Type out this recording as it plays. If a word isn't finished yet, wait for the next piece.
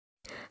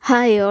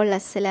Hi all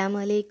അസ്സലാമു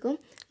അലൈക്കും.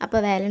 അപ്പോൾ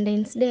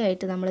വാലന്റൈൻസ് ഡേ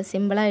ആയിട്ട് നമ്മൾ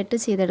സിമ്പിളായിട്ട്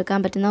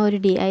ചെയ്തെടുക്കാൻ പറ്റുന്ന ഒരു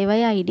DIY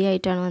ഐഡിയ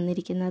ആയിട്ടാണ്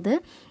വന്നിരിക്കുന്നത്.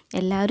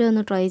 എല്ലാവരും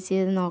ഒന്ന് ട്രൈ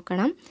ചെയ്ത്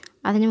നോക്കണം.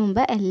 അതിനു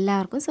മുമ്പ്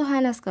എല്ലാവർക്കും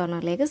സുഹാനാസ്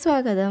കോർണറിലേക്ക്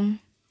സ്വാഗതം.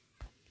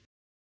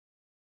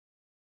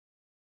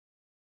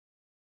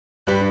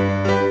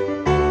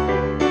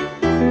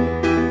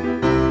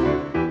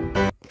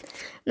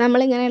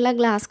 നമ്മളിങ്ങനെയുള്ള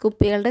ഗ്ലാസ്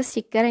കുപ്പികളുടെ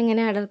സ്റ്റിക്കർ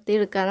എങ്ങനെ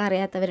അടർത്തിയെടുക്കാമെന്ന്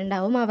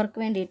അറിയാത്തവരുണ്ടാവും. അവർക്ക്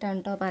വേണ്ടിയിട്ടാണ്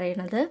കേട്ടോ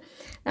പറയണത്.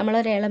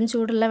 നമ്മളൊരു ഇളം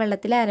ചൂടുള്ള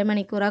വെള്ളത്തിൽ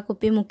അരമണിക്കൂർ ആ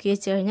കുപ്പി മുക്കി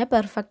വെച്ച് കഴിഞ്ഞാൽ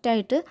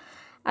പെർഫെക്റ്റായിട്ട്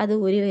അത്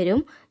ഊരി വരും.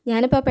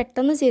 ഞാനിപ്പോൾ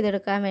പെട്ടെന്ന്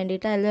ചെയ്തെടുക്കാൻ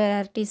വേണ്ടിയിട്ട് അതിൽ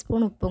 1/2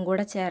 ടീസ്പൂൺ ഉപ്പും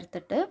കൂടെ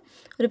ചേർത്തിട്ട്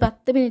ഒരു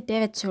 10 മിനിറ്റേ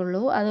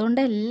വെച്ചുള്ളൂ.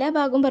 അതുകൊണ്ട് എല്ലാ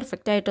ഭാഗവും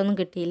പെർഫെക്റ്റായിട്ടൊന്നും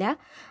കിട്ടിയില്ല.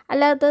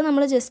 അല്ലാത്തത്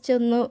നമ്മൾ ജസ്റ്റ്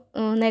ഒന്ന്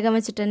നഖം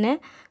വെച്ചിട്ട് തന്നെ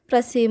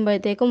പ്രസ്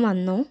ചെയ്യുമ്പോഴത്തേക്കും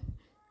വന്നു.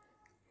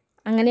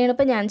 അങ്ങനെയാണ്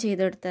ഇപ്പോൾ ഞാൻ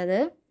ചെയ്തെടുത്തത്.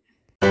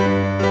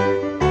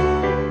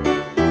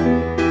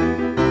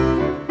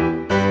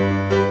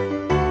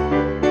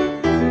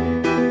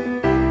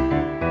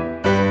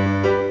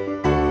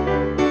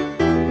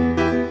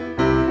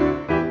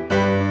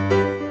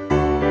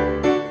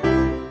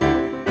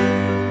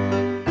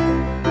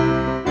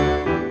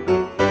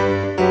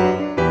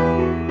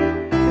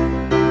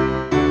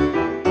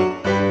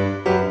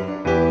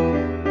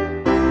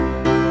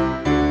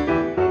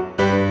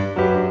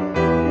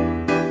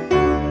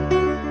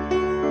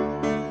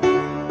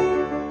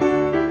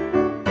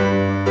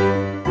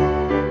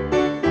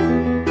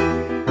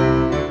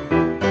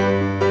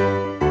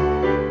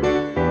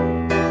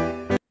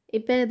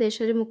 ഇപ്പോൾ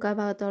ഏകദേശം ഒരു 3/4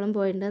 ഭാഗത്തോളം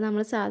പോയിട്ടുണ്ട്.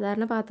 നമ്മൾ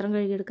സാധാരണ പാത്രം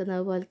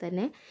കഴുകിയെടുക്കുന്നത് പോലെ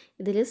തന്നെ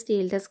ഇതിൽ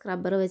സ്റ്റീലിൻ്റെ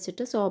സ്ക്രബ്ബർ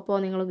വെച്ചിട്ട് സോപ്പോ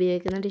നിങ്ങൾ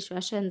ഉപയോഗിക്കുന്ന ഡിഷ്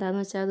വാഷോ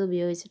എന്താണെന്ന് വെച്ചാൽ അത്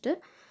ഉപയോഗിച്ചിട്ട്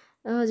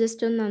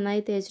ജസ്റ്റ് ഒന്ന്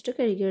നന്നായി തേച്ചിട്ട്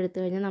കഴുകിയെടുത്ത്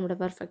കഴിഞ്ഞാൽ നമ്മുടെ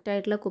പെർഫെക്റ്റ്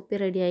ആയിട്ടുള്ള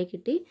കുപ്പി റെഡിയായി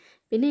കിട്ടി.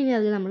 പിന്നെ ഇനി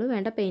അതിൽ നമ്മൾ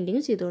വേണ്ട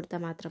പെയിൻറ്റിങ് ചെയ്ത്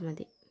കൊടുത്താൽ മാത്രം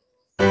മതി.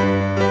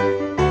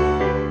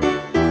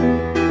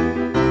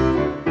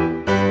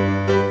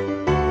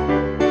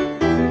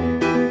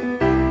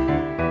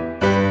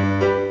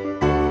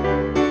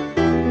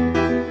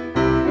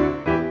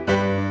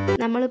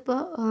 നമ്മളിപ്പോൾ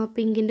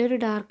പിങ്കിൻ്റെ ഒരു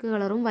ഡാർക്ക്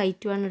കളറും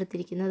വൈറ്റുമാണ്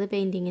എടുത്തിരിക്കുന്നത്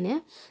പെയിൻറ്റിങ്ങിന്.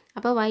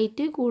 അപ്പോൾ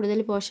വൈറ്റ് കൂടുതൽ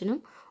പോർഷനും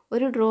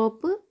ഒരു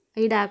ഡ്രോപ്പ്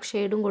ഈ ഡാർക്ക്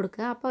ഷെയ്ഡും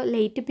കൊടുക്കുക. അപ്പോൾ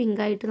ലൈറ്റ്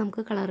പിങ്കായിട്ട്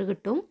നമുക്ക് കളറ്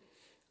കിട്ടും.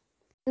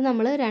 ഇത്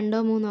നമ്മൾ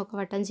 2-3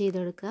 വട്ടം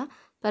ചെയ്തെടുക്കുക.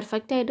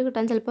 പെർഫെക്റ്റ് ആയിട്ട്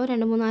കിട്ടാൻ ചിലപ്പോൾ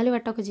 2-3-4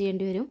 വട്ടമൊക്കെ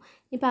ചെയ്യേണ്ടി വരും.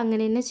 ഇപ്പോൾ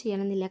അങ്ങനെ തന്നെ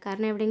ചെയ്യണമെന്നില്ല.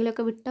 കാരണം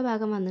എവിടെയെങ്കിലുമൊക്കെ വിട്ട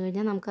ഭാഗം വന്നു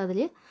കഴിഞ്ഞാൽ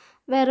നമുക്കതിൽ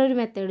വേറൊരു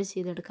മെത്തേഡ്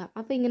ചെയ്തെടുക്കാം.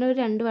 അപ്പോൾ ഇങ്ങനെ ഒരു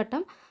 2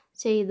 വട്ടം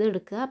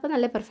ചെയ്തെടുക്കുക. അപ്പോൾ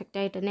നല്ല പെർഫെക്റ്റ്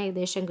ആയിട്ട് തന്നെ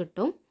ഏകദേശം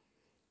കിട്ടും.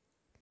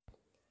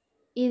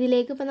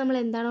 ഇതിലേക്ക് ഇപ്പോൾ നമ്മൾ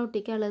എന്താണ്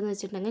ഒട്ടിക്കാനുള്ളതെന്ന്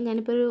വെച്ചിട്ടുണ്ടെങ്കിൽ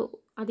ഞാനിപ്പോൾ ഒരു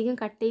അധികം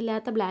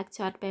കട്ടിയില്ലാത്ത ബ്ലാക്ക്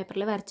ചാർട്ട്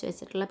പേപ്പറിൽ വരച്ച്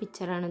വെച്ചിട്ടുള്ള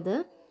പിക്ചറാണിത്.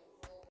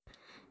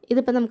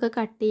 ഇതിപ്പോൾ നമുക്ക്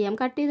കട്ട് ചെയ്യാം.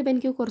 കട്ട് ചെയ്തപ്പോൾ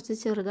എനിക്ക് കുറച്ച്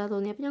ചെറുതാണ്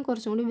തോന്നി. അപ്പോൾ ഞാൻ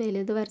കുറച്ചും കൂടി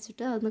വലുത്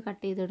വരച്ചിട്ട് അതൊന്ന്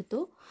കട്ട് ചെയ്തെടുത്തു.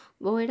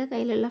 ബോയുടെ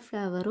കയ്യിലുള്ള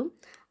ഫ്ലവറും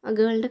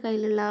ഗേളിൻ്റെ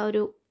കയ്യിലുള്ള ആ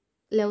ഒരു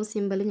ലവ്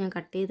സിമ്പലും ഞാൻ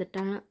കട്ട്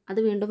ചെയ്തിട്ടാണ് അത്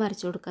വീണ്ടും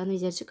വരച്ചു കൊടുക്കാമെന്ന്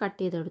വിചാരിച്ച് കട്ട്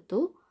ചെയ്തെടുത്തു.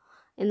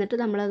 എന്നിട്ട്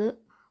നമ്മളത്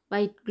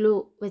വൈറ്റ് ഗ്ലൂ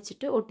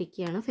വെച്ചിട്ട്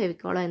ഒട്ടിക്കുകയാണ്.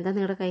 ഫെവിക്കോളോ എന്താ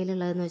നിങ്ങളുടെ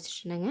കയ്യിലുള്ളതെന്ന്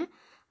വെച്ചിട്ടുണ്ടെങ്കിൽ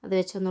അത്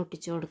വെച്ചൊന്ന്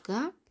ഒട്ടിച്ചു കൊടുക്കുക.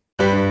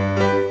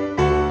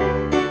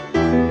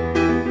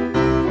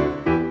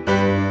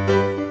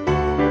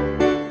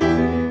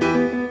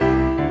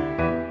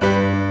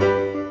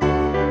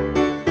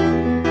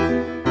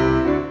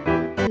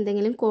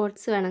 എന്തെങ്കിലും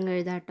കോട്ട്സ് വേണം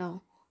എഴുതാം കേട്ടോ.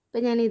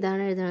 അപ്പോൾ ഞാൻ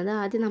ഇതാണ് എഴുതുന്നത്.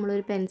 ആദ്യം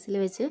നമ്മളൊരു പെൻസിൽ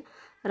വെച്ച്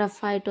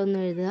റഫായിട്ടൊന്ന്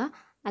എഴുതുക,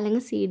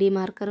 അല്ലെങ്കിൽ CD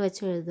മാർക്കർ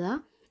വെച്ച് എഴുതുക.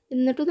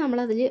 എന്നിട്ട്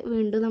നമ്മളതിൽ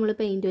വീണ്ടും നമ്മൾ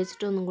പെയിൻറ്റ്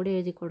വെച്ചിട്ട് ഒന്നും കൂടി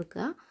എഴുതി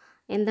കൊടുക്കുക.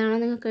 എന്താണോ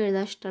നിങ്ങൾക്ക്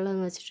എഴുതാൻ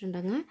ഇഷ്ടമുള്ളതെന്ന്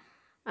വെച്ചിട്ടുണ്ടെങ്കിൽ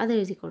അത്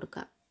എഴുതി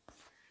കൊടുക്കുക.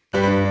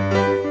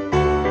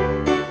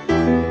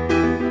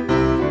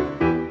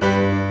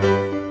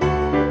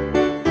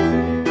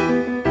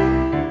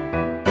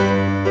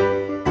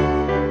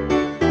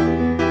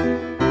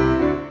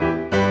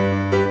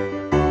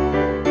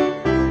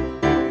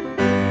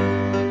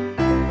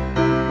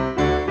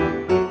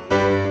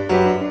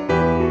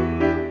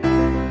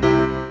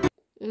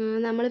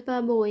 നമ്മളിപ്പോൾ ആ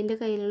ബോയിൻ്റെ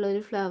കയ്യിലുള്ള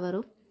ഒരു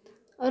ഫ്ലവറും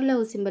ഒരു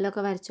ലവ്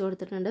സിമ്പലൊക്കെ വരച്ച്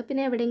കൊടുത്തിട്ടുണ്ട്.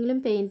 പിന്നെ എവിടെയെങ്കിലും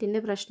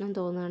പെയിൻറ്റിൻ്റെ പ്രശ്നം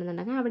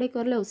തോന്നുകയാണെന്നുണ്ടെങ്കിൽ അവിടേക്ക്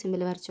ഒരു ലവ്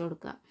സിമ്പൽ വരച്ച്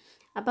കൊടുക്കുക.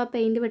 അപ്പോൾ ആ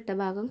പെയിൻറ്റ് വിട്ട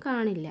ഭാഗം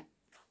കാണില്ല.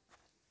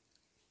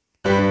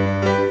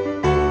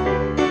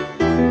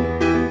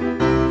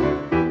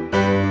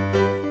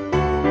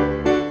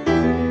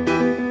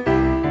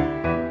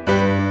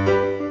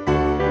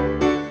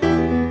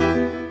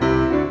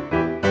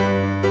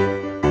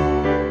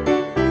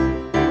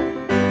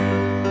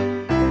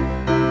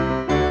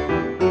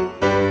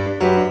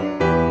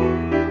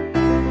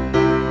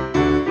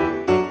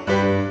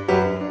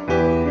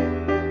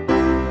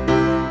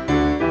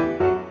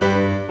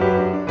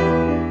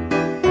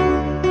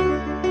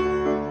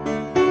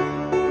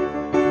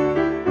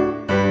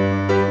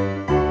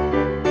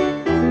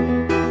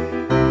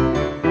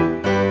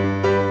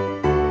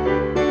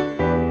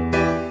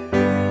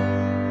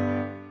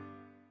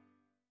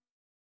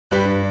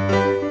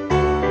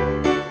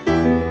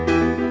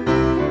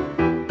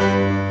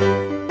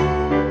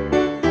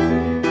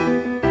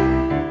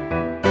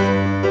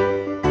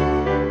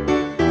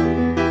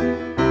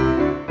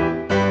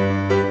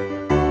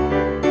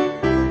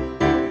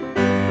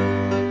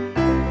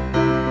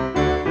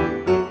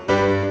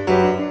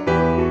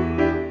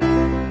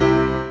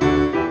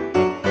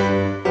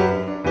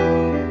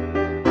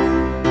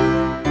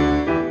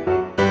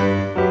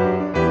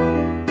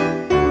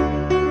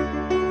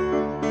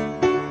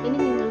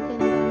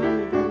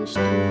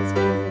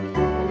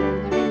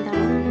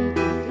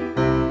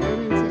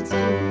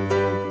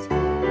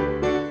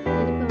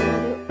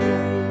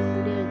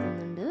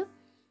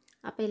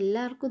 അപ്പോൾ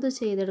എല്ലാവർക്കും ഇത്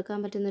ചെയ്തെടുക്കാൻ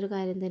പറ്റുന്നൊരു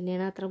കാര്യം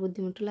തന്നെയാണ്, അത്ര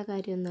ബുദ്ധിമുട്ടുള്ള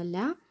കാര്യമൊന്നുമല്ല.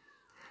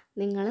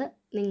 നിങ്ങൾ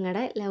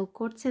നിങ്ങളുടെ ലവ്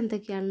കോഡ്സ്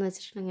എന്തൊക്കെയാണെന്ന്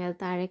വെച്ചിട്ടുണ്ടെങ്കിൽ അത്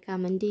താഴെ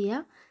കമൻറ്റ് ചെയ്യുക.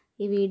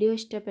 ഈ വീഡിയോ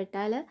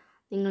ഇഷ്ടപ്പെട്ടാൽ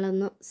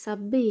നിങ്ങളൊന്ന്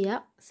സബ്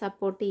ചെയ്യുക,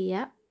 സപ്പോർട്ട്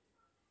ചെയ്യുക.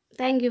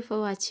 Thank you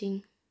for watching.